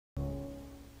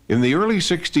In the early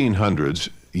 1600s,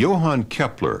 Johann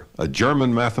Kepler, a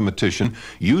German mathematician,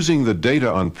 using the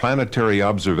data on planetary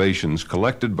observations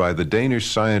collected by the Danish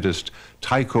scientist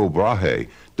Tycho Brahe,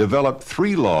 developed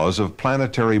 3 laws of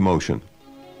planetary motion.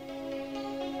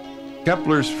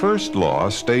 Kepler's first law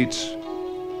states,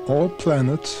 all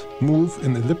planets move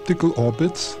in elliptical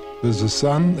orbits with the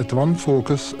Sun at one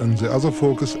focus and the other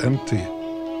focus empty.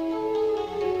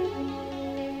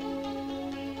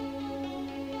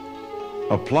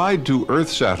 Applied to Earth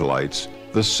satellites,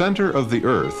 the center of the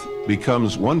Earth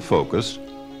becomes one focus,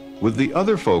 with the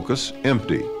other focus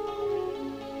empty.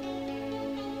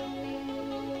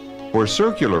 For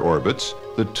circular orbits,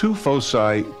 the 2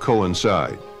 foci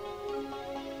coincide.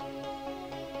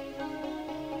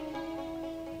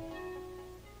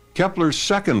 Kepler's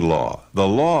second law, the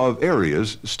law of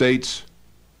areas, states,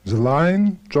 the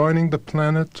line joining the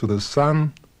planet to the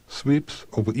Sun sweeps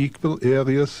over equal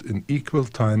areas in equal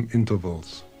time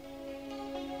intervals.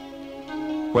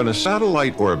 When a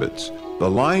satellite orbits, the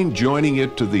line joining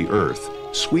it to the Earth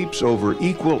sweeps over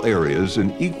equal areas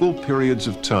in equal periods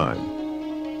of time.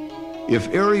 If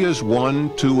areas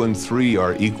 1, 2, and 3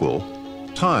 are equal,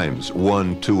 times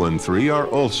 1, 2, and 3 are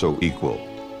also equal.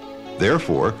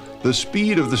 Therefore, the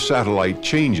speed of the satellite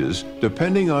changes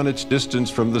depending on its distance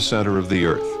from the center of the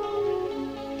Earth.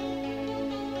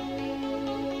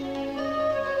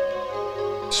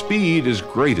 Speed is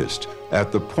greatest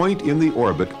at the point in the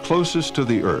orbit closest to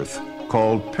the Earth,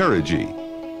 called perigee,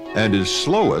 and is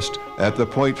slowest at the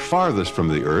point farthest from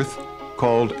the Earth,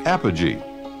 called apogee.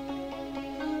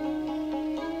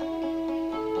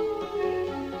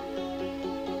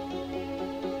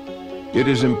 It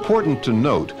is important to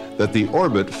note that the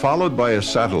orbit followed by a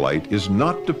satellite is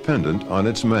not dependent on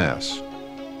its mass.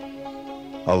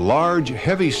 A large,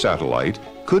 heavy satellite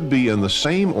could be in the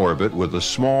same orbit with a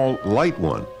small, light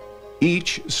one,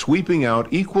 each sweeping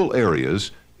out equal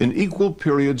areas in equal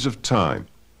periods of time.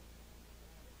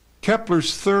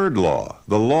 Kepler's third law,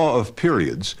 the law of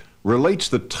periods, relates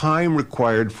the time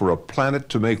required for a planet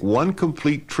to make one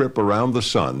complete trip around the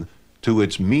Sun to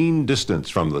its mean distance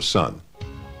from the Sun.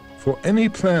 For any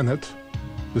planet,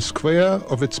 the square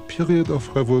of its period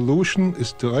of revolution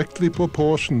is directly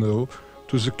proportional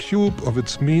to the cube of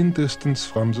its mean distance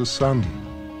from the Sun.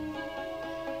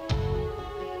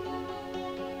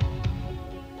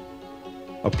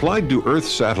 Applied to Earth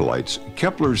satellites,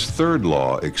 Kepler's third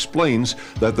law explains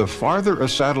that the farther a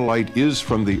satellite is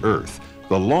from the Earth,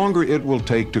 the longer it will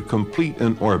take to complete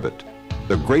an orbit,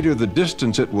 the greater the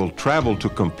distance it will travel to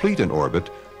complete an orbit,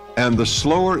 and the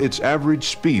slower its average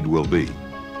speed will be.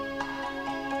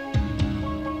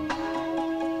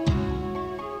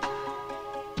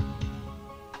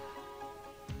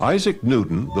 Isaac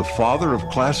Newton, the father of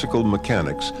classical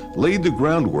mechanics, laid the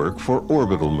groundwork for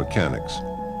orbital mechanics.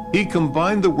 He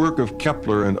combined the work of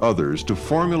Kepler and others to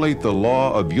formulate the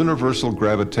law of universal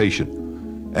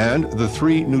gravitation and the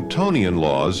 3 Newtonian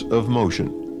laws of motion.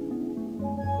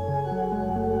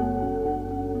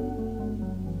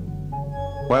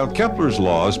 While Kepler's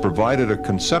laws provided a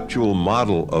conceptual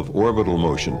model of orbital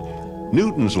motion,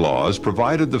 Newton's laws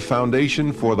provided the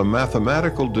foundation for the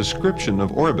mathematical description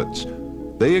of orbits.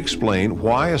 They explain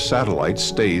why a satellite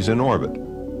stays in orbit.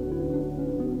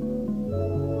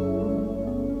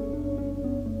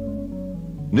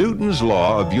 Newton's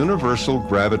law of universal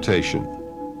gravitation.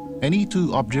 Any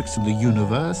 2 objects in the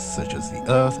universe, such as the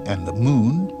Earth and the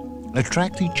Moon,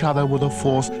 attract each other with a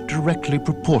force directly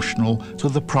proportional to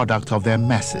the product of their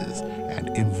masses and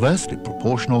inversely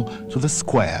proportional to the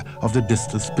square of the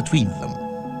distance between them.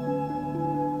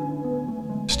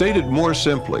 Stated more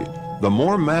simply, the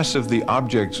more massive the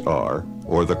objects are,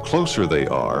 or the closer they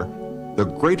are, the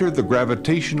greater the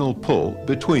gravitational pull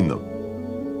between them.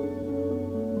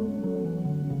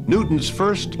 Newton's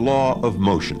first law of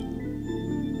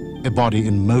motion. A body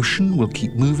in motion will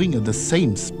keep moving at the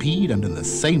same speed and in the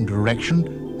same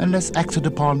direction unless acted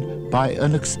upon by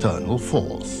an external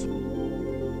force.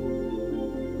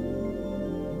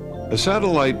 A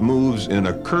satellite moves in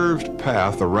a curved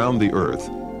path around the Earth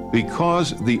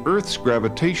because the Earth's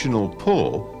gravitational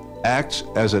pull acts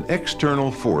as an external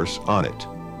force on it.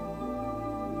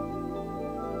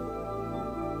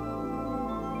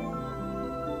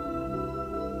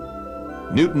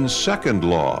 Newton's second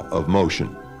law of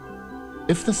motion.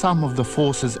 If the sum of the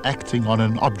forces acting on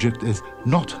an object is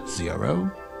not 0,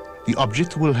 the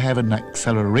object will have an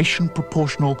acceleration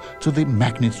proportional to the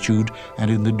magnitude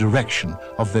and in the direction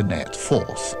of the net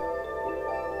force.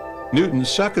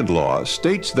 Newton's second law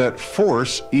states that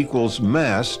force equals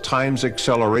mass times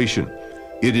acceleration.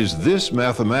 It is this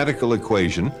mathematical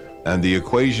equation and the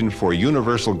equation for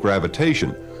universal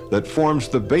gravitation that forms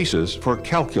the basis for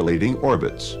calculating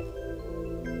orbits.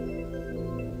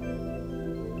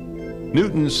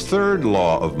 Newton's third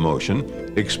law of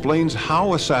motion explains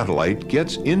how a satellite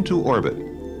gets into orbit.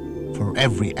 For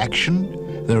every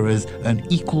action, there is an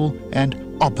equal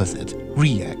and opposite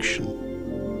reaction.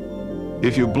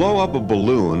 If you blow up a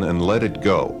balloon and let it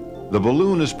go, the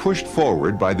balloon is pushed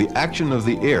forward by the action of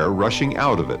the air rushing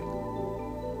out of it.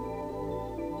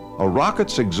 A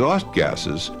rocket's exhaust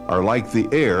gases are like the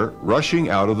air rushing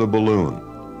out of the balloon.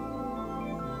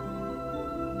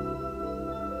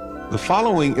 The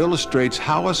following illustrates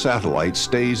how a satellite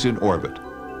stays in orbit.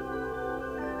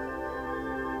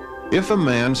 If a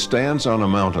man stands on a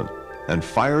mountain and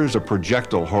fires a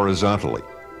projectile horizontally,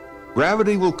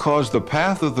 gravity will cause the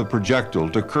path of the projectile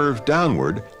to curve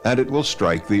downward and it will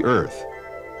strike the Earth.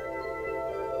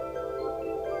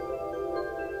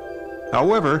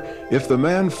 However, if the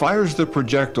man fires the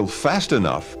projectile fast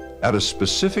enough at a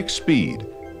specific speed,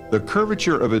 the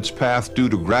curvature of its path due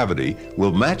to gravity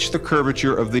will match the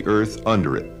curvature of the Earth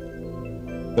under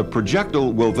it. The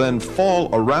projectile will then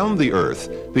fall around the Earth,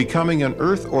 becoming an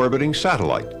Earth-orbiting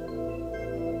satellite.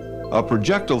 A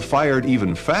projectile fired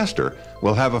even faster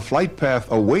will have a flight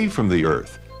path away from the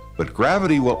Earth, but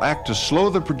gravity will act to slow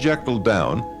the projectile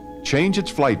down, change its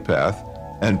flight path,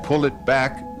 and pull it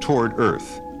back toward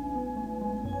Earth.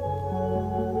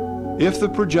 If the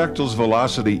projectile's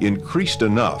velocity increased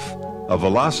enough, a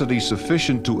velocity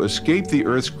sufficient to escape the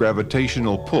Earth's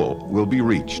gravitational pull will be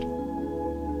reached.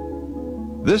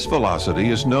 This velocity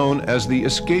is known as the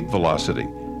escape velocity.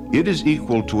 It is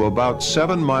equal to about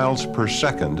 7 miles per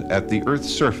second at the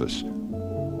Earth's surface.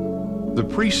 The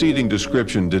preceding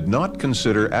description did not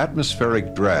consider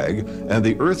atmospheric drag and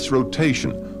the Earth's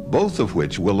rotation, both of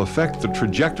which will affect the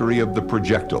trajectory of the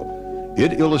projectile.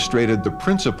 It illustrated the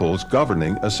principles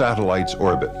governing a satellite's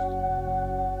orbit.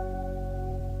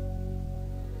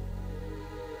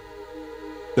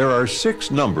 There are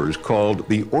 6 numbers called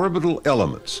the orbital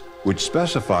elements, which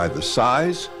specify the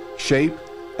size, shape,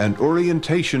 and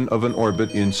orientation of an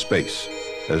orbit in space,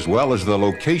 as well as the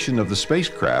location of the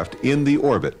spacecraft in the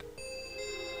orbit.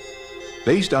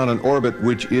 Based on an orbit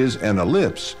which is an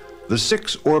ellipse, the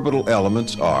 6 orbital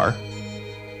elements are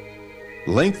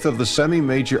length of the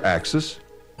semi-major axis,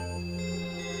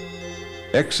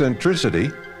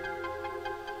 eccentricity,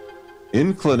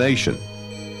 inclination,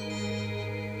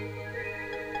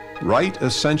 right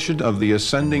ascension of the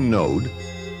ascending node,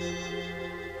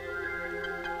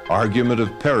 argument of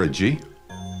perigee,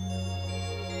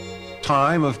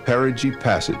 time of perigee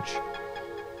passage.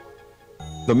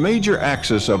 The major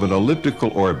axis of an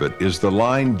elliptical orbit is the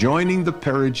line joining the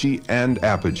perigee and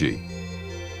apogee.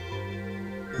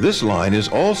 This line is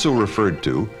also referred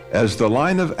to as the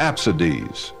line of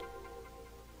apsides.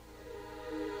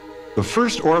 The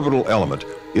first orbital element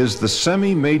is the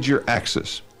semi-major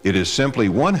axis. It is simply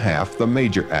 1/2 the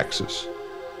major axis.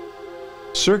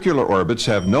 Circular orbits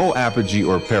have no apogee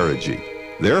or perigee.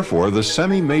 Therefore, the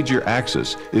semi-major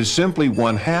axis is simply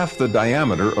 1/2 the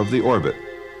diameter of the orbit.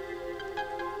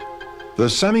 The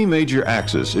semi-major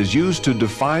axis is used to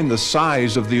define the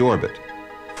size of the orbit.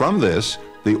 From this,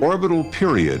 the orbital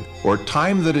period, or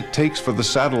time that it takes for the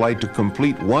satellite to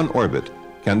complete one orbit,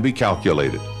 can be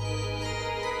calculated.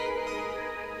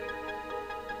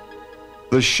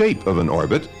 The shape of an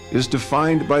orbit is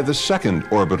defined by the second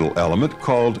orbital element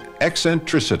called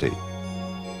eccentricity.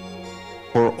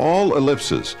 For all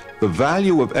ellipses, the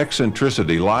value of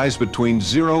eccentricity lies between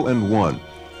 0 and 1.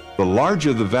 The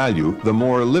larger the value, the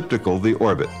more elliptical the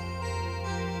orbit.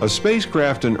 A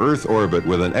spacecraft in Earth orbit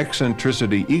with an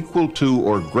eccentricity equal to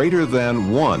or greater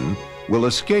than 1 will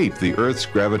escape the Earth's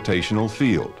gravitational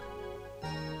field.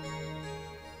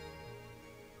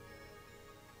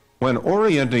 When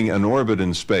orienting an orbit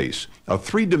in space, a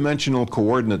 3-dimensional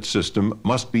coordinate system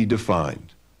must be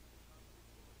defined.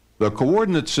 The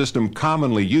coordinate system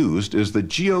commonly used is the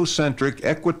geocentric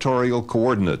equatorial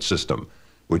coordinate system,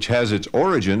 which has its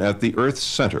origin at the Earth's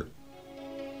center.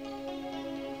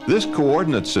 This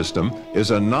coordinate system is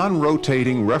a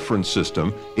non-rotating reference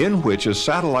system in which a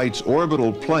satellite's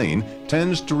orbital plane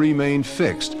tends to remain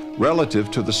fixed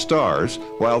relative to the stars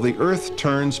while the Earth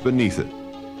turns beneath it.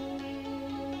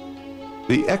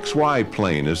 The XY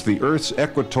plane is the Earth's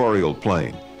equatorial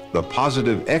plane. The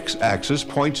positive x-axis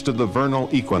points to the vernal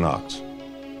equinox.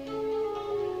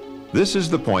 This is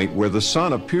the point where the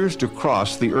sun appears to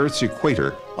cross the Earth's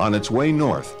equator on its way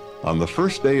north on the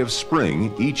first day of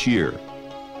spring each year.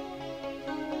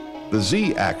 The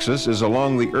z-axis is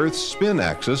along the Earth's spin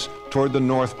axis toward the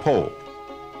North Pole.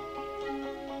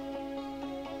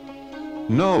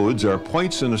 Nodes are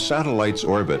points in a satellite's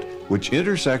orbit which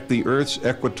intersect the Earth's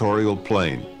equatorial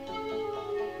plane.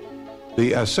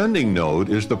 The ascending node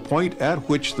is the point at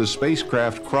which the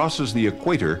spacecraft crosses the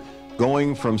equator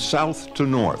going from south to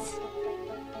north.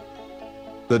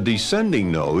 The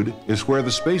descending node is where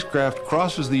the spacecraft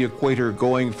crosses the equator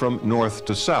going from north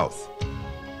to south.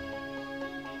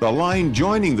 The line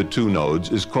joining the two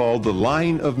nodes is called the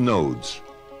line of nodes.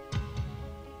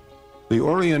 The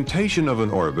orientation of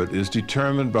an orbit is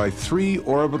determined by three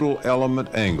orbital element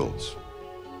angles.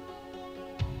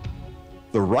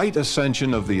 The right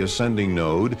ascension of the ascending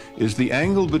node is the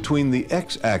angle between the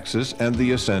x-axis and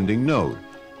the ascending node.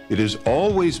 It is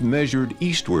always measured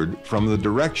eastward from the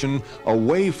direction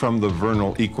away from the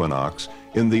vernal equinox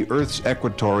in the Earth's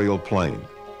equatorial plane.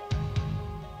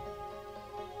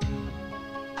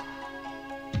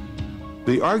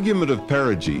 The argument of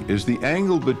perigee is the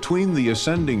angle between the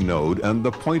ascending node and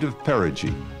the point of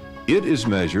perigee. It is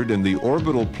measured in the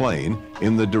orbital plane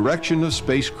in the direction of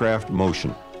spacecraft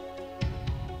motion.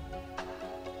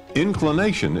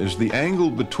 Inclination is the angle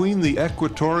between the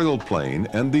equatorial plane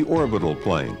and the orbital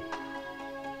plane.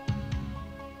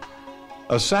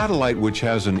 A satellite which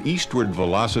has an eastward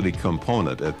velocity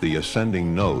component at the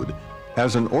ascending node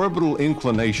has an orbital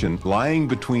inclination lying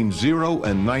between 0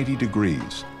 and 90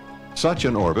 degrees. Such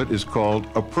an orbit is called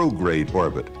a prograde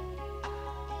orbit.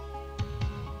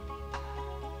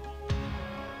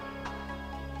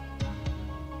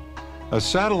 A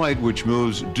satellite which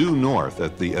moves due north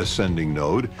at the ascending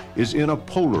node is in a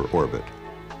polar orbit.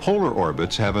 Polar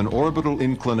orbits have an orbital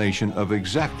inclination of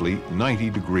exactly 90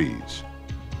 degrees.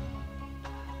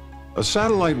 A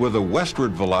satellite with a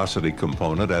westward velocity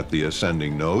component at the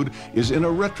ascending node is in a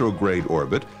retrograde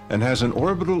orbit and has an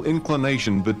orbital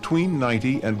inclination between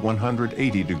 90 and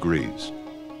 180 degrees.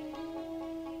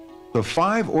 The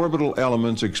five orbital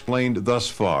elements explained thus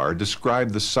far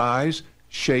describe the size,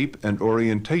 shape, and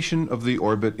orientation of the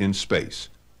orbit in space.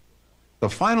 The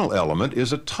final element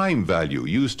is a time value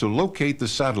used to locate the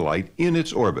satellite in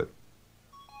its orbit.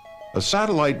 A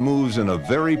satellite moves in a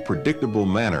very predictable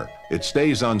manner. It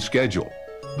stays on schedule.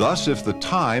 Thus, if the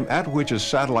time at which a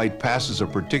satellite passes a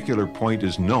particular point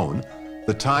is known,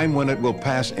 the time when it will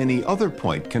pass any other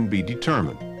point can be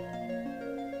determined.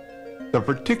 The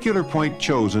particular point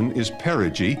chosen is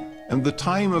perigee, and the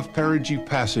time of perigee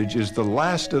passage is the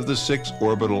last of the six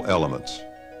orbital elements.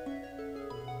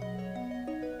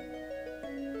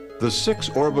 The six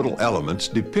orbital elements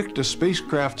depict a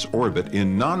spacecraft's orbit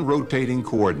in non-rotating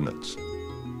coordinates.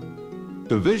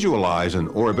 To visualize an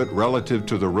orbit relative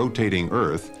to the rotating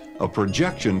Earth, a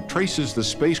projection traces the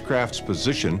spacecraft's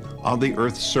position on the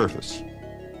Earth's surface.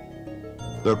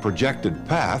 The projected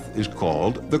path is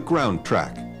called the ground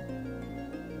track.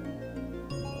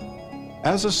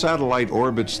 As a satellite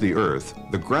orbits the Earth,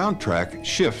 the ground track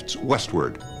shifts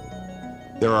westward.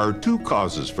 There are two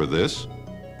causes for this.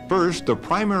 First, the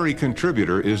primary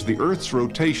contributor is the Earth's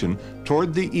rotation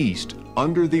toward the east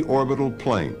under the orbital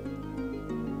plane.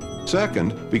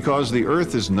 Second, because the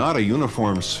Earth is not a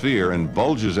uniform sphere and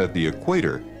bulges at the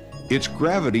equator, its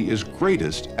gravity is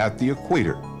greatest at the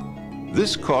equator.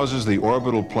 This causes the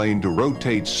orbital plane to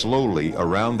rotate slowly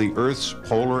around the Earth's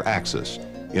polar axis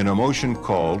in a motion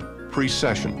called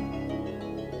precession.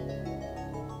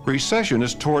 Precession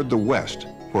is toward the west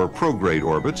for prograde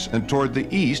orbits and toward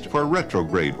the east for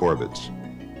retrograde orbits.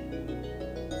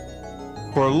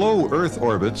 For low Earth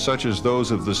orbits such as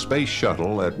those of the Space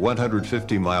Shuttle at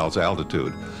 150 miles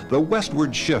altitude, the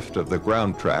westward shift of the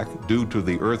ground track due to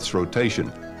the Earth's rotation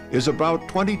is about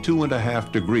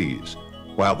 22.5 degrees,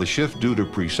 while the shift due to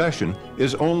precession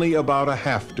is only about a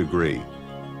half degree.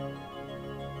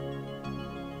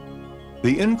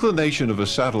 The inclination of a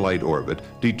satellite orbit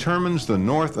determines the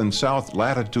north and south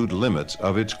latitude limits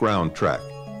of its ground track.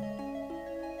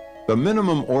 The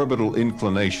minimum orbital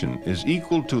inclination is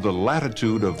equal to the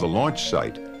latitude of the launch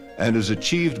site and is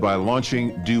achieved by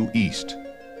launching due east.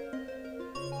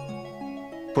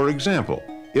 For example,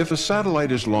 if a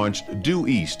satellite is launched due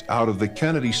east out of the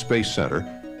Kennedy Space Center,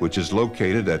 which is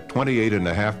located at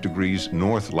 28.5 degrees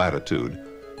north latitude,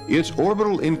 its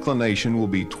orbital inclination will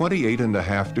be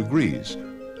 28.5 degrees,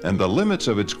 and the limits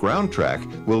of its ground track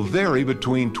will vary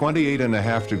between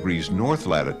 28.5 degrees north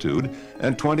latitude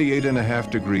and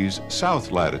 28.5 degrees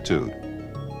south latitude.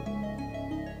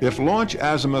 If launch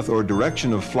azimuth or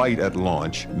direction of flight at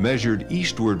launch measured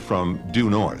eastward from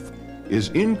due north is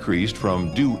increased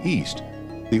from due east,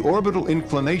 the orbital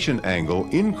inclination angle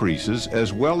increases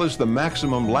as well as the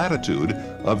maximum latitude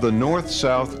of the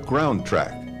north-south ground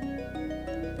track.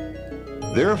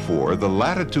 Therefore, the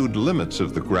latitude limits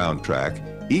of the ground track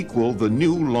equal the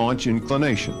new launch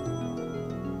inclination.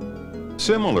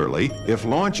 Similarly, if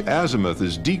launch azimuth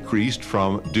is decreased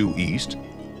from due east,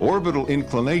 orbital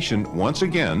inclination once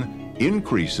again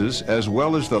increases as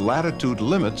well as the latitude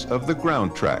limits of the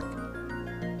ground track.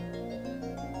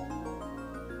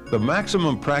 The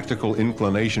maximum practical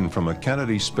inclination from a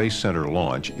Kennedy Space Center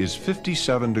launch is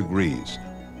 57 degrees.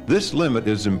 This limit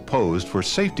is imposed for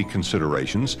safety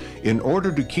considerations in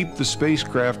order to keep the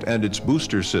spacecraft and its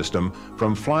booster system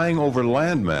from flying over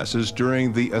land masses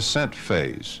during the ascent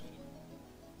phase.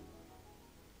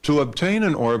 To obtain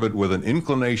an orbit with an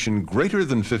inclination greater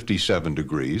than 57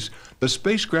 degrees, the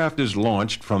spacecraft is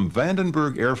launched from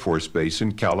Vandenberg Air Force Base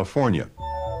in California.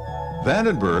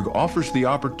 Vandenberg offers the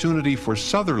opportunity for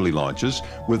southerly launches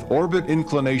with orbit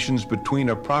inclinations between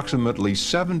approximately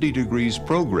 70 degrees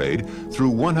prograde through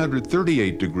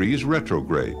 138 degrees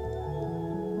retrograde.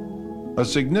 A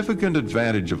significant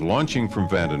advantage of launching from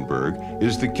Vandenberg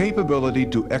is the capability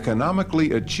to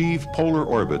economically achieve polar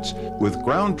orbits with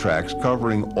ground tracks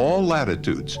covering all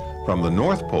latitudes, from the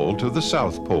North Pole to the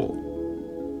South Pole.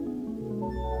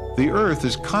 The Earth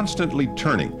is constantly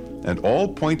turning, and all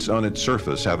points on its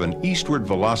surface have an eastward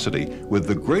velocity, with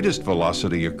the greatest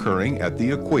velocity occurring at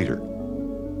the equator.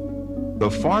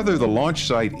 The farther the launch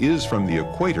site is from the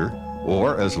equator,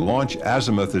 or as launch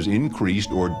azimuth is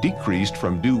increased or decreased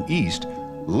from due east,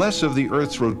 less of the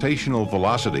Earth's rotational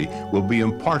velocity will be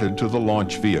imparted to the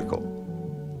launch vehicle.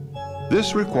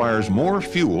 This requires more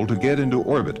fuel to get into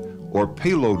orbit, or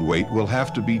payload weight will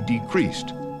have to be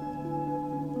decreased.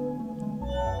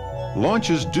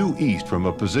 Launches due east from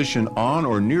a position on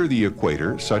or near the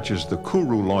equator, such as the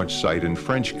Kourou launch site in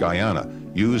French Guiana,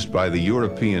 used by the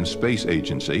European Space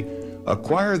Agency,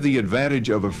 acquire the advantage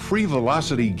of a free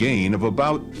velocity gain of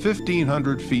about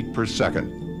 1,500 feet per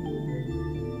second.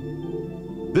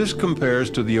 This compares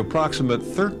to the approximate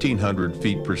 1,300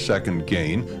 feet per second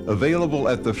gain available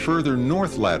at the further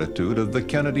north latitude of the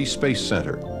Kennedy Space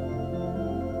Center.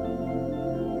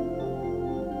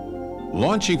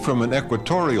 Launching from an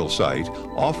equatorial site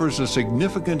offers a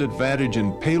significant advantage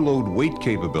in payload weight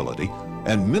capability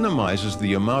and minimizes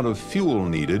the amount of fuel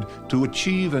needed to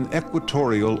achieve an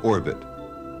equatorial orbit.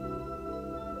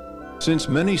 Since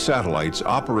many satellites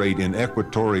operate in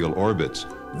equatorial orbits,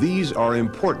 these are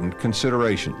important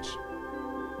considerations.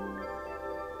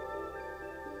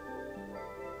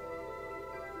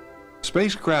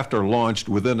 Spacecraft are launched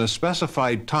within a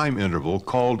specified time interval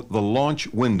called the launch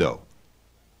window.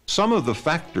 Some of the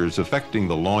factors affecting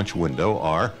the launch window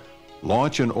are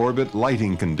launch and orbit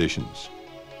lighting conditions,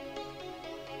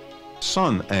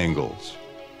 sun angles,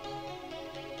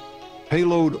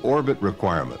 payload orbit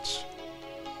requirements,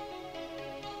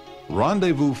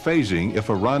 rendezvous phasing if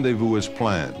a rendezvous is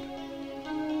planned,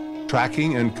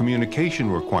 tracking and communication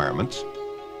requirements,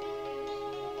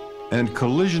 and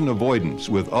collision avoidance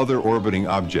with other orbiting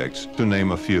objects, to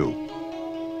name a few.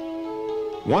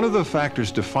 One of the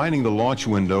factors defining the launch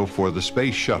window for the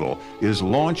Space Shuttle is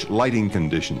launch lighting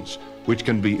conditions, which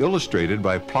can be illustrated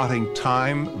by plotting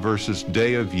time versus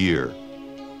day of year.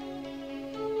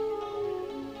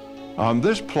 On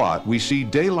this plot, we see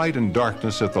daylight and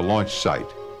darkness at the launch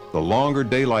site. The longer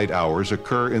daylight hours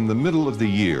occur in the middle of the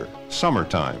year,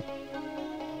 summertime.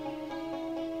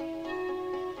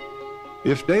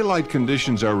 If daylight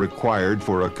conditions are required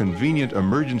for a convenient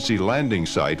emergency landing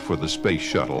site for the Space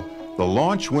Shuttle, the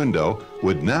launch window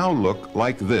would now look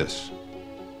like this.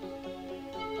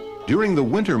 During the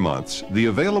winter months, the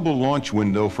available launch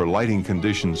window for lighting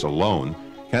conditions alone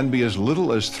can be as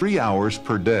little as 3 hours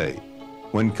per day.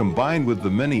 When combined with the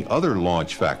many other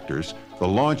launch factors, the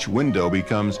launch window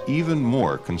becomes even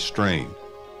more constrained.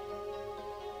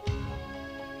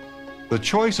 The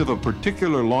choice of a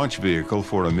particular launch vehicle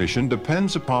for a mission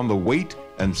depends upon the weight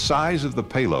and size of the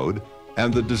payload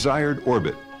and the desired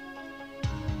orbit.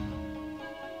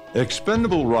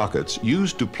 Expendable rockets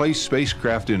used to place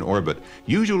spacecraft in orbit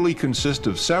usually consist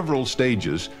of several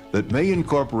stages that may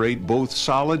incorporate both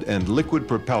solid and liquid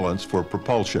propellants for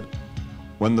propulsion.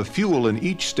 When the fuel in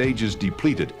each stage is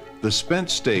depleted, the spent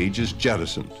stage is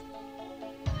jettisoned.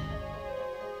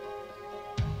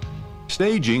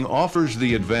 Staging offers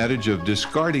the advantage of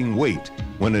discarding weight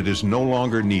when it is no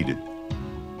longer needed.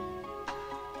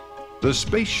 The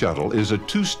Space Shuttle is a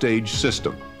two-stage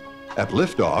system. At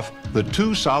liftoff, the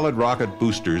 2 solid rocket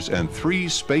boosters and 3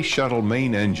 Space Shuttle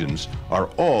main engines are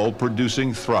all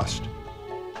producing thrust.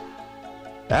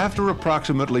 After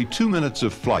approximately 2 minutes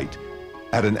of flight,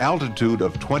 at an altitude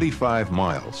of 25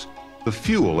 miles, the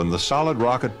fuel in the solid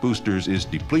rocket boosters is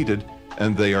depleted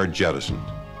and they are jettisoned.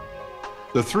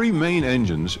 The 3 main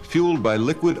engines, fueled by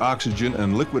liquid oxygen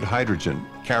and liquid hydrogen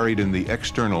carried in the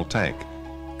external tank,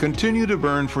 continue to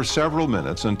burn for several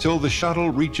minutes until the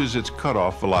shuttle reaches its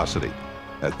cutoff velocity.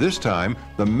 At this time,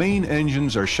 the main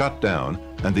engines are shut down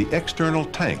and the external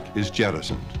tank is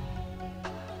jettisoned.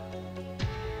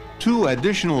 2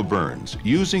 additional burns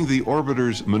using the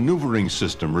orbiter's maneuvering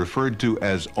system referred to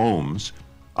as ohms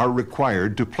are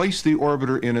required to place the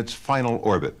orbiter in its final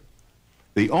orbit.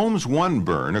 The ohms 1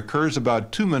 burn occurs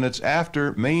about 2 minutes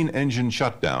after main engine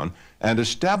shutdown and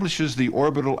establishes the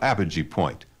orbital apogee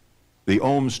point. The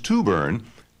ohms 2 burn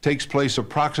takes place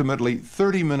approximately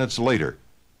 30 minutes later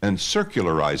and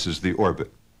circularizes the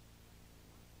orbit.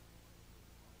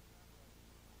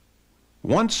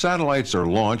 Once satellites are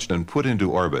launched and put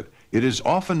into orbit, it is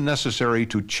often necessary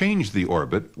to change the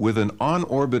orbit with an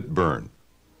on-orbit burn.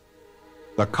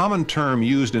 The common term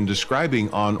used in describing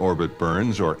on-orbit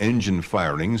burns or engine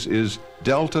firings is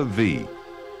delta V.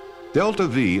 Delta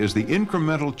V is the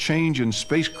incremental change in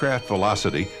spacecraft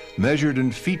velocity measured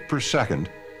in feet per second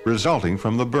resulting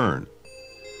from the burn.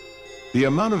 The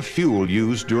amount of fuel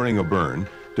used during a burn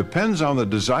depends on the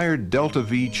desired delta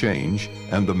V change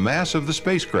and the mass of the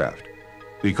spacecraft.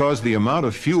 Because the amount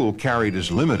of fuel carried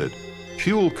is limited,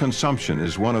 fuel consumption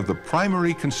is one of the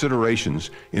primary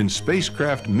considerations in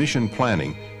spacecraft mission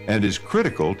planning and is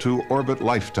critical to orbit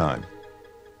lifetime.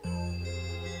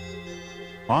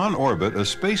 On orbit, a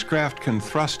spacecraft can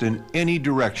thrust in any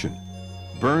direction.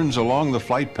 Burns along the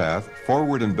flight path,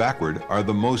 forward and backward, are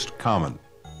the most common.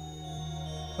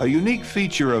 A unique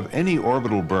feature of any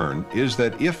orbital burn is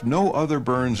that if no other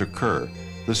burns occur,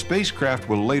 the spacecraft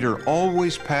will later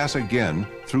always pass again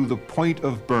through the point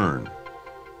of burn.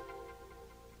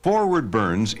 Forward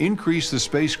burns increase the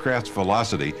spacecraft's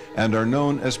velocity and are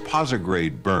known as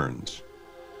posigrade burns.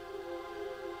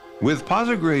 With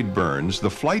posigrade burns, the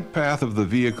flight path of the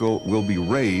vehicle will be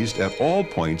raised at all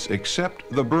points except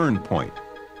the burn point.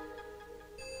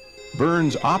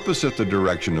 Burns opposite the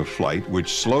direction of flight,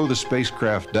 which slow the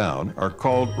spacecraft down, are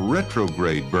called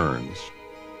retrograde burns.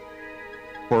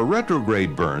 For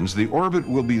retrograde burns, the orbit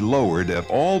will be lowered at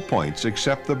all points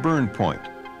except the burn point.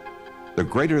 The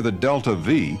greater the delta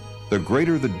V, the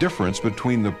greater the difference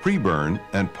between the pre-burn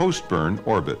and post-burn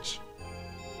orbits.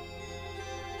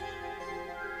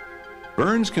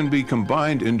 Burns can be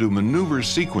combined into maneuver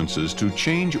sequences to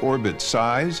change orbit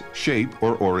size, shape,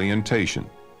 or orientation.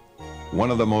 One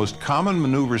of the most common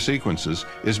maneuver sequences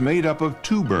is made up of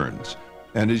 2 burns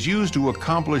and is used to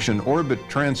accomplish an orbit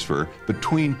transfer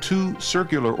between 2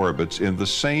 circular orbits in the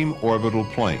same orbital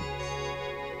plane.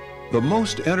 The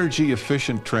most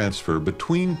energy-efficient transfer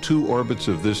between 2 orbits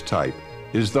of this type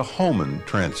is the Hohmann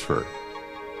transfer.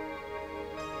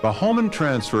 The Hohmann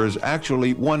transfer is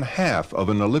actually 1/2 of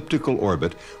an elliptical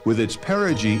orbit with its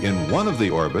perigee in one of the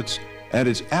orbits and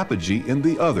its apogee in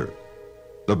the other.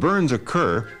 The burns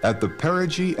occur at the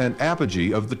perigee and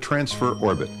apogee of the transfer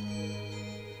orbit.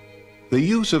 The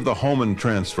use of the Hohmann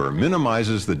transfer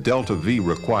minimizes the delta V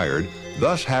required,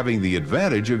 thus having the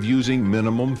advantage of using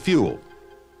minimum fuel.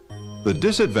 The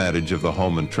disadvantage of the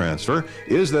Hohmann transfer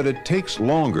is that it takes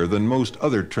longer than most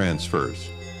other transfers.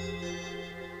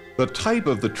 The type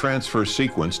of the transfer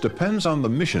sequence depends on the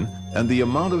mission and the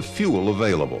amount of fuel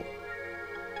available.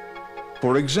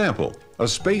 For example, a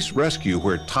space rescue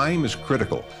where time is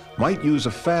critical might use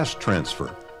a fast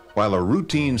transfer, while a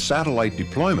routine satellite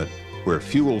deployment where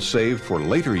fuel saved for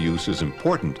later use is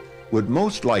important would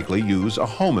most likely use a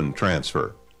Hohmann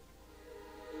transfer.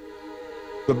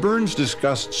 The burns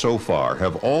discussed so far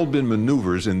have all been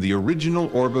maneuvers in the original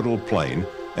orbital plane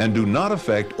and do not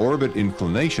affect orbit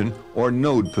inclination or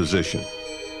node position.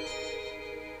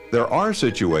 There are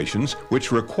situations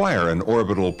which require an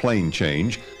orbital plane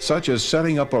change, such as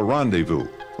setting up a rendezvous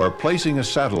or placing a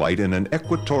satellite in an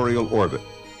equatorial orbit.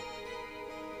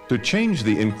 To change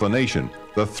the inclination,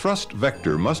 the thrust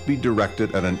vector must be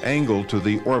directed at an angle to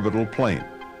the orbital plane.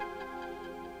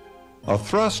 A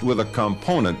thrust with a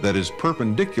component that is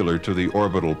perpendicular to the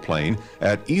orbital plane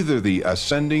at either the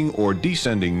ascending or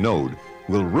descending node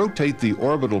will rotate the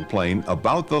orbital plane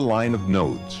about the line of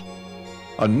nodes.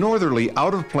 A northerly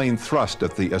out-of-plane thrust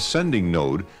at the ascending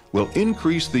node will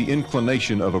increase the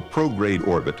inclination of a prograde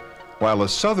orbit, while a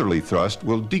southerly thrust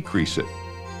will decrease it.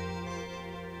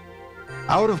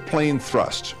 Out-of-plane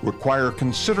thrusts require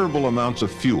considerable amounts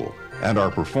of fuel and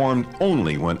are performed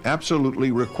only when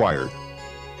absolutely required.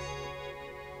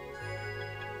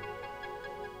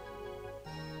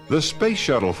 The Space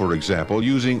Shuttle, for example,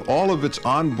 using all of its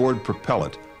onboard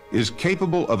propellant, is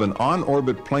capable of an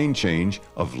on-orbit plane change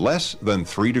of less than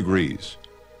 3 degrees.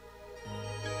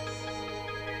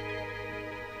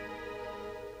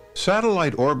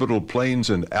 Satellite orbital planes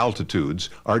and altitudes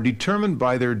are determined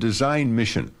by their design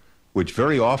mission, which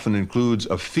very often includes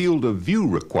a field of view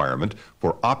requirement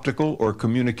for optical or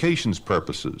communications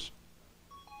purposes.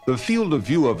 The field of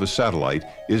view of a satellite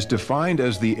is defined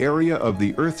as the area of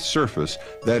the Earth's surface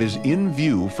that is in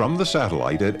view from the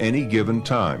satellite at any given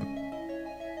time.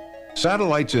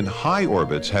 Satellites in high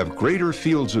orbits have greater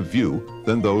fields of view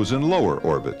than those in lower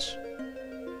orbits.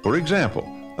 For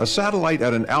example, a satellite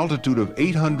at an altitude of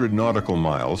 800 nautical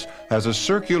miles has a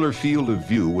circular field of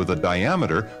view with a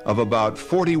diameter of about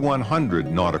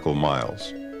 4,100 nautical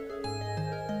miles.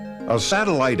 A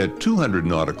satellite at 200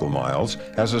 nautical miles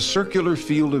has a circular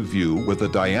field of view with a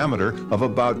diameter of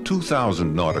about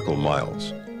 2,000 nautical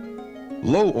miles.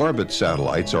 Low-orbit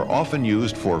satellites are often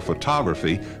used for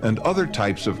photography and other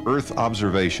types of Earth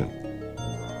observation.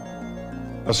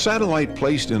 A satellite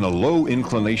placed in a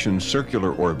low-inclination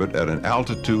circular orbit at an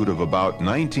altitude of about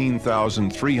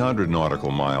 19,300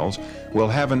 nautical miles will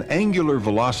have an angular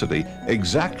velocity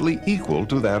exactly equal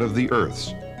to that of the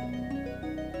Earth's.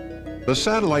 The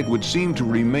satellite would seem to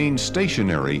remain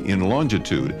stationary in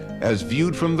longitude as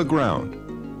viewed from the ground.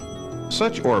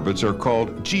 Such orbits are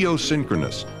called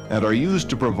geosynchronous and are used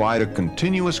to provide a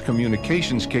continuous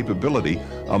communications capability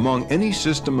among any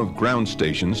system of ground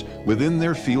stations within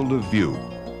their field of view.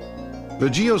 The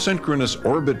geosynchronous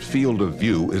orbit field of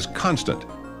view is constant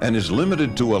and is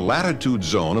limited to a latitude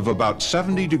zone of about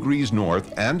 70 degrees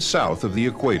north and south of the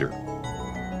equator.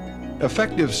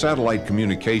 Effective satellite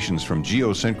communications from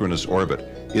geosynchronous orbit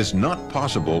is not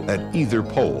possible at either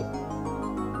pole.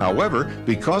 However,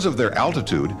 because of their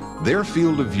altitude, their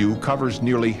field of view covers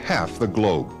nearly half the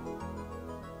globe.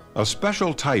 A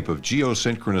special type of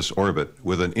geosynchronous orbit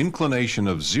with an inclination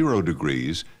of 0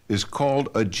 degrees is called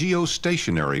a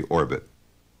geostationary orbit.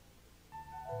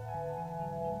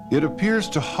 It appears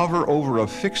to hover over a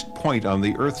fixed point on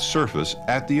the Earth's surface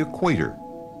at the equator.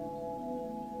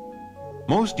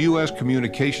 Most U.S.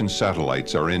 communication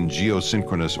satellites are in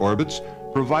geosynchronous orbits,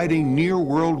 providing near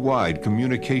worldwide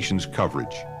communications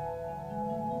coverage.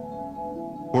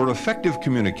 For effective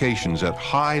communications at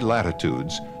high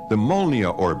latitudes, the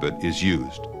Molniya orbit is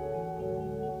used.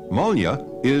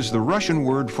 Molniya is the Russian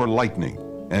word for lightning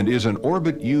and is an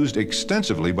orbit used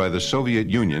extensively by the Soviet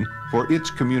Union for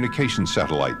its communication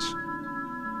satellites.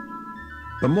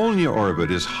 The Molniya orbit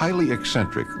is highly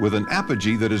eccentric with an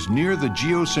apogee that is near the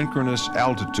geosynchronous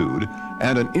altitude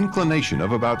and an inclination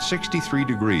of about 63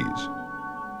 degrees.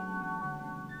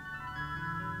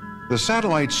 The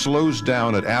satellite slows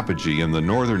down at apogee in the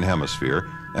northern hemisphere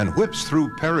and whips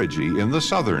through perigee in the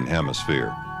southern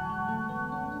hemisphere.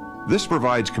 This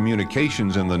provides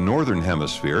communications in the northern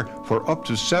hemisphere for up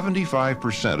to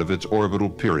 75% of its orbital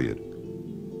period.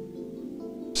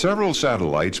 Several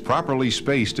satellites properly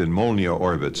spaced in Molniya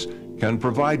orbits can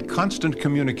provide constant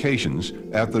communications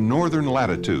at the northern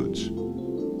latitudes.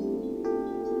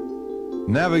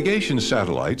 Navigation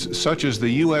satellites, such as the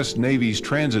U.S. Navy's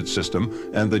Transit System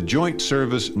and the Joint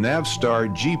Service Navstar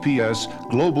GPS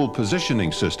Global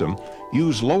Positioning System,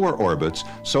 use lower orbits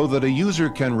so that a user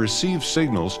can receive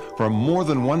signals from more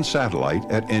than one satellite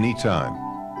at any time.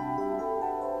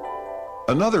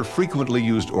 Another frequently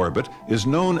used orbit is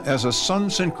known as a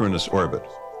sun-synchronous orbit.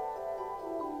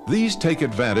 These take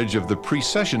advantage of the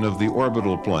precession of the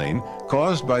orbital plane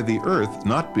caused by the Earth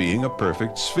not being a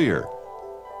perfect sphere.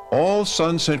 All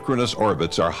sun-synchronous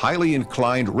orbits are highly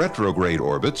inclined retrograde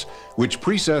orbits which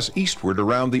precess eastward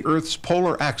around the Earth's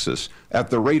polar axis at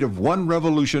the rate of 1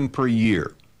 revolution per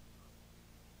year.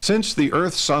 Since the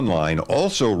Earth-Sun line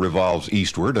also revolves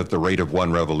eastward at the rate of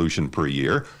 1 revolution per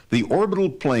year, the orbital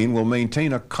plane will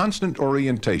maintain a constant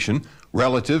orientation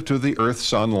relative to the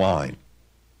Earth-Sun line.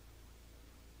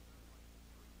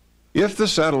 If the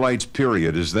satellite's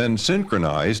period is then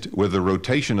synchronized with the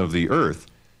rotation of the Earth,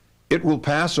 it will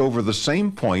pass over the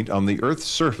same point on the Earth's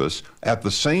surface at the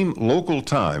same local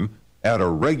time at a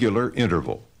regular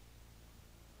interval.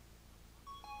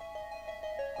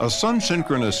 A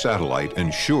sun-synchronous satellite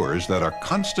ensures that a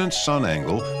constant sun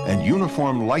angle and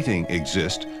uniform lighting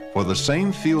exist for the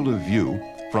same field of view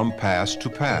from pass to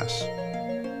pass.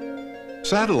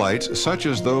 Satellites such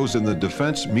as those in the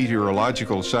Defense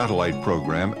Meteorological Satellite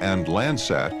Program and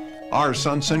Landsat are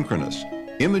sun-synchronous,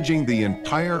 imaging the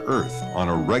entire Earth on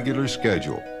a regular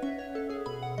schedule.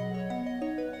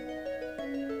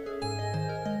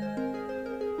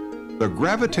 The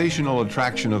gravitational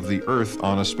attraction of the Earth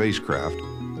on a spacecraft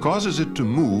causes it to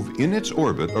move in its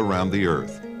orbit around the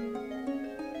Earth.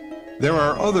 There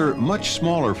are other, much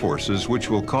smaller forces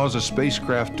which will cause a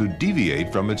spacecraft to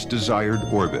deviate from its desired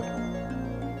orbit.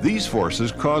 These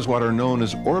forces cause what are known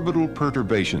as orbital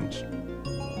perturbations.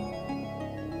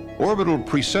 Orbital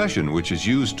precession, which is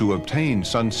used to obtain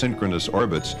sun-synchronous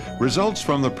orbits, results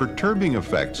from the perturbing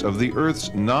effects of the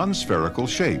Earth's non-spherical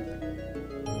shape.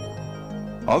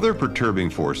 Other perturbing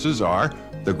forces are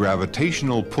the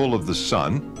gravitational pull of the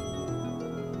Sun,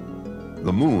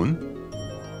 the Moon,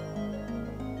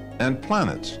 and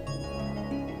planets,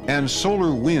 and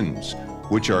solar winds,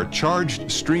 which are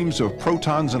charged streams of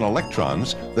protons and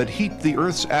electrons that heat the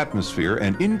Earth's atmosphere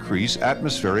and increase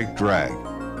atmospheric drag.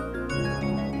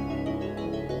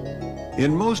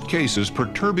 In most cases,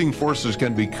 perturbing forces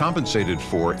can be compensated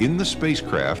for in the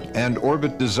spacecraft and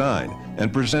orbit design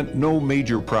and present no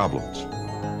major problems.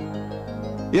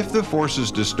 If the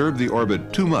forces disturb the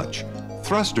orbit too much,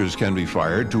 thrusters can be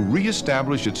fired to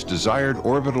re-establish its desired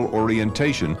orbital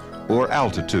orientation or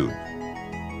altitude.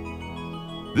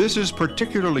 This is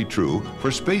particularly true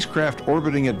for spacecraft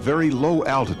orbiting at very low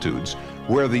altitudes,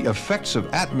 where the effects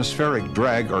of atmospheric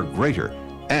drag are greater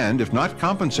and, if not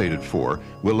compensated for,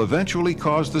 will eventually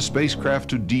cause the spacecraft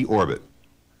to deorbit.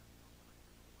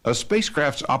 A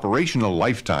spacecraft's operational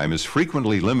lifetime is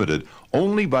frequently limited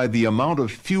only by the amount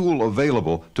of fuel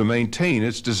available to maintain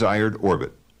its desired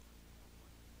orbit.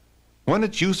 When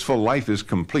its useful life is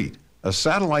complete, a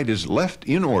satellite is left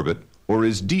in orbit or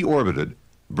is deorbited,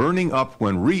 burning up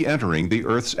when re-entering the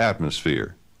Earth's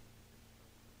atmosphere.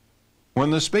 When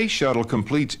the space shuttle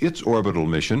completes its orbital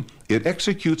mission, it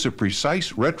executes a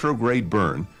precise retrograde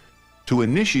burn to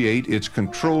initiate its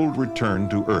controlled return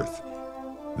to Earth.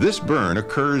 This burn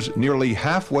occurs nearly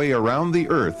halfway around the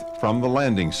Earth from the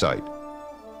landing site.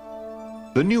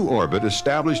 The new orbit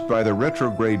established by the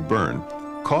retrograde burn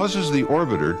causes the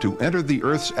orbiter to enter the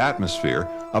Earth's atmosphere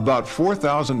about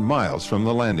 4,000 miles from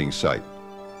the landing site.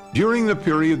 During the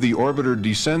period the orbiter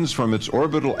descends from its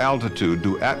orbital altitude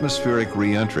to atmospheric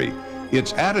re-entry,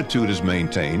 its attitude is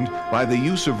maintained by the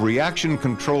use of reaction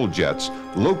control jets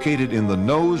located in the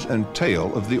nose and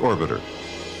tail of the orbiter.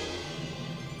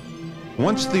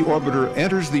 Once the orbiter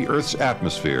enters the Earth's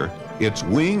atmosphere, its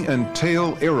wing and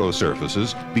tail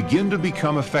aerosurfaces begin to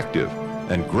become effective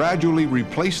and gradually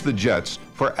replace the jets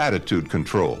for attitude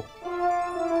control.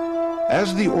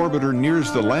 As the orbiter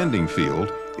nears the landing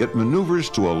field, it maneuvers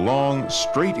to a long,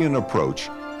 straight-in approach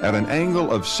at an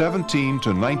angle of 17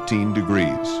 to 19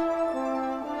 degrees.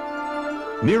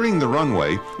 Nearing the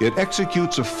runway, it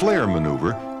executes a flare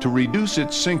maneuver to reduce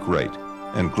its sink rate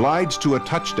and glides to a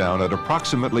touchdown at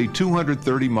approximately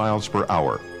 230 miles per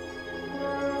hour.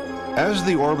 As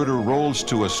the orbiter rolls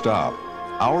to a stop,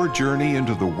 our journey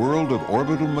into the world of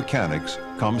orbital mechanics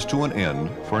comes to an end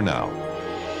for now.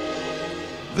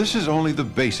 This is only the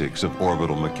basics of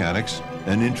orbital mechanics,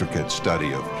 an intricate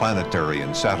study of planetary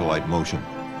and satellite motion.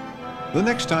 The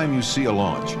next time you see a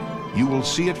launch, you will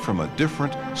see it from a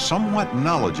different, somewhat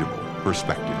knowledgeable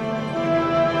perspective.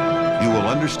 You will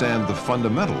understand the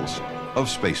fundamentals of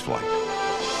spaceflight.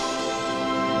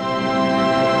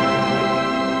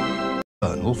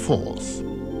 External force.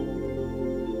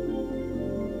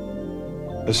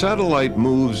 A satellite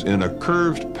moves in a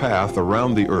curved path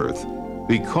around the Earth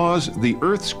because the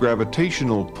Earth's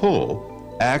gravitational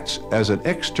pull acts as an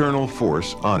external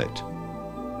force on it.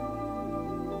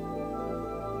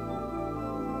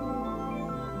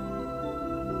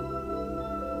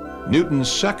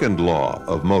 Newton's second law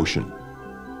of motion.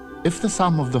 If the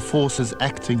sum of the forces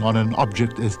acting on an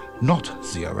object is not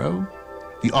zero,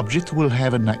 the object will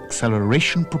have an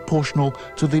acceleration proportional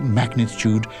to the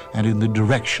magnitude and in the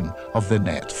direction of the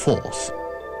net force.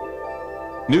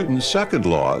 Newton's second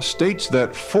law states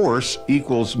that force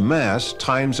equals mass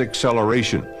times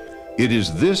acceleration. It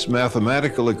is this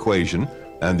mathematical equation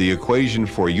and the equation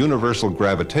for universal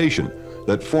gravitation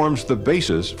that forms the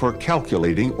basis for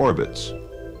calculating orbits.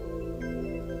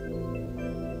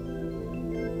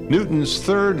 Newton's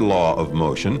third law of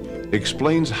motion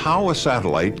explains how a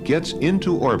satellite gets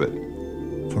into orbit.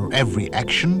 For every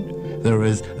action, there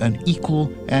is an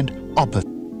equal and opposite.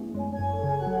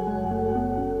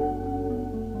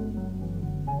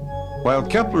 While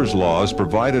Kepler's laws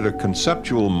provided a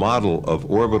conceptual model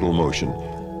of orbital motion,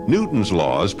 Newton's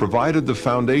laws provided the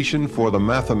foundation for the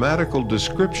mathematical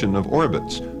description of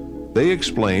orbits. They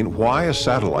explain why a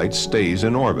satellite stays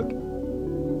in orbit.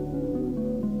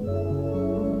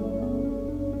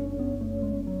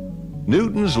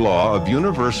 Newton's law of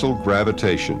universal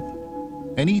gravitation.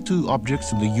 Any two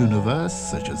objects in the universe,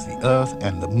 such as the Earth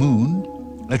and the Moon,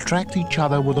 attract each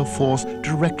other with a force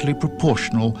directly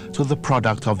proportional to the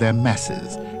product of their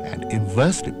masses and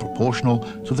inversely proportional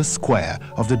to the square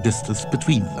of the distance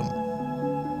between them.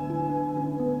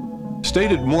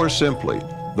 Stated more simply,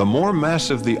 the more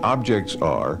massive the objects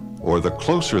are, or the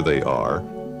closer they are,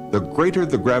 the greater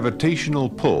the gravitational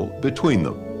pull between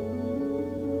them.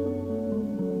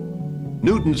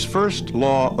 Newton's first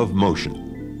law of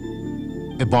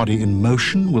motion. A body in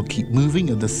motion will keep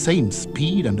moving at the same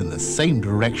speed and in the same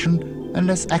direction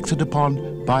unless acted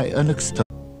upon by an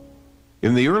external.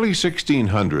 In the early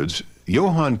 1600s,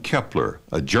 Johann Kepler,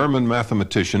 a German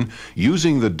mathematician,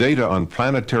 using the data on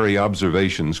planetary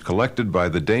observations collected by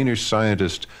the Danish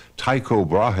scientist Tycho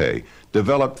Brahe,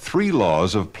 developed 3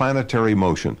 laws of planetary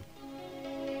motion.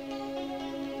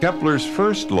 Kepler's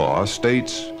first law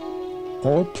states,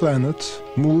 all planets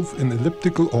move in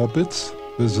elliptical orbits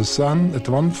with the Sun at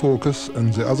one focus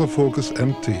and the other focus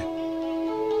empty.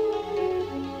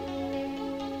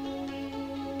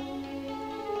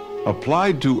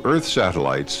 Applied to Earth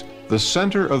satellites, the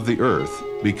center of the Earth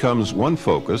becomes one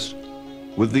focus,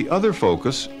 with the other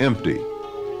focus empty.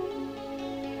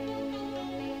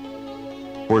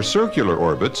 For circular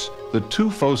orbits, the 2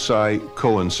 foci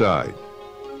coincide.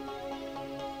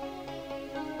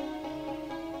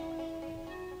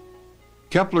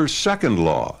 Kepler's second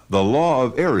law, the law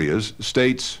of areas,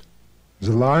 states,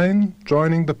 the line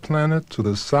joining the planet to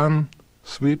the Sun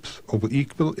sweeps over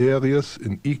equal areas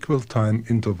in equal time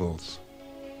intervals.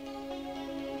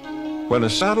 When a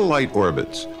satellite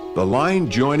orbits, the line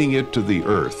joining it to the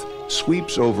Earth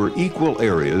sweeps over equal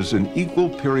areas in equal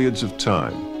periods of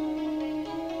time.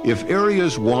 If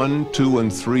areas 1, 2,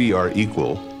 and 3 are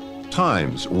equal,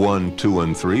 times 1, 2,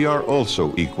 and 3 are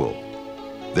also equal.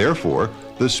 Therefore,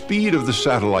 the speed of the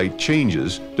satellite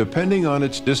changes depending on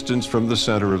its distance from the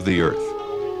center of the Earth.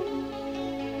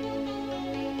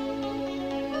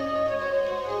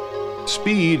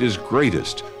 Speed is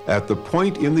greatest at the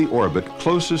point in the orbit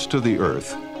closest to the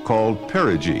Earth, called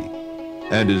perigee,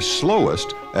 and is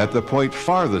slowest at the point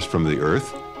farthest from the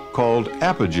Earth, called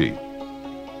apogee.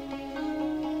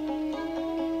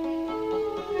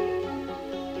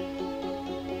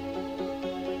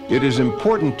 It is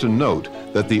important to note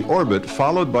that the orbit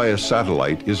followed by a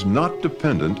satellite is not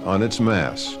dependent on its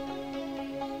mass.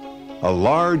 A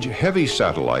large, heavy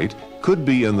satellite could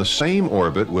be in the same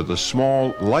orbit with a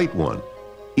small, light one,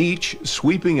 each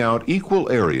sweeping out equal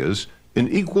areas in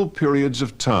equal periods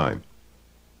of time.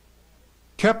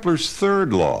 Kepler's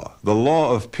third law, the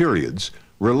law of periods,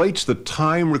 relates the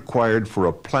time required for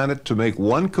a planet to make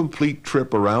one complete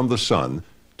trip around the Sun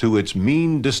to its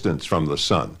mean distance from the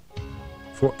Sun.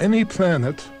 For any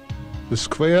planet, the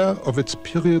square of its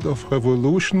period of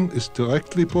revolution is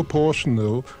directly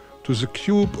proportional to the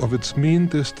cube of its mean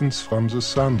distance from the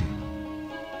Sun.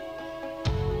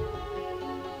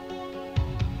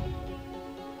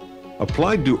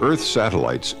 Applied to Earth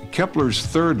satellites, Kepler's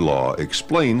third law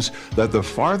explains that the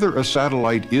farther a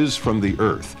satellite is from the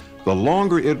Earth, the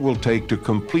longer it will take to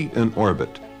complete an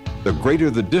orbit, the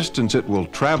greater the distance it will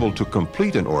travel to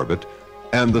complete an orbit,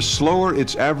 and the slower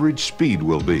its average speed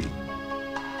will be.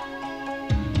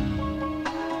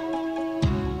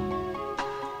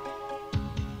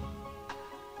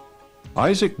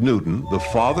 Isaac Newton, the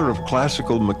father of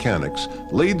classical mechanics,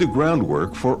 laid the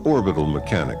groundwork for orbital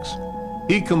mechanics.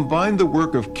 He combined the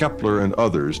work of Kepler and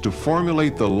others to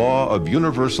formulate the law of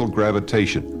universal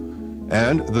gravitation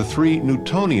and the 3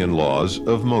 Newtonian laws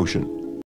of motion.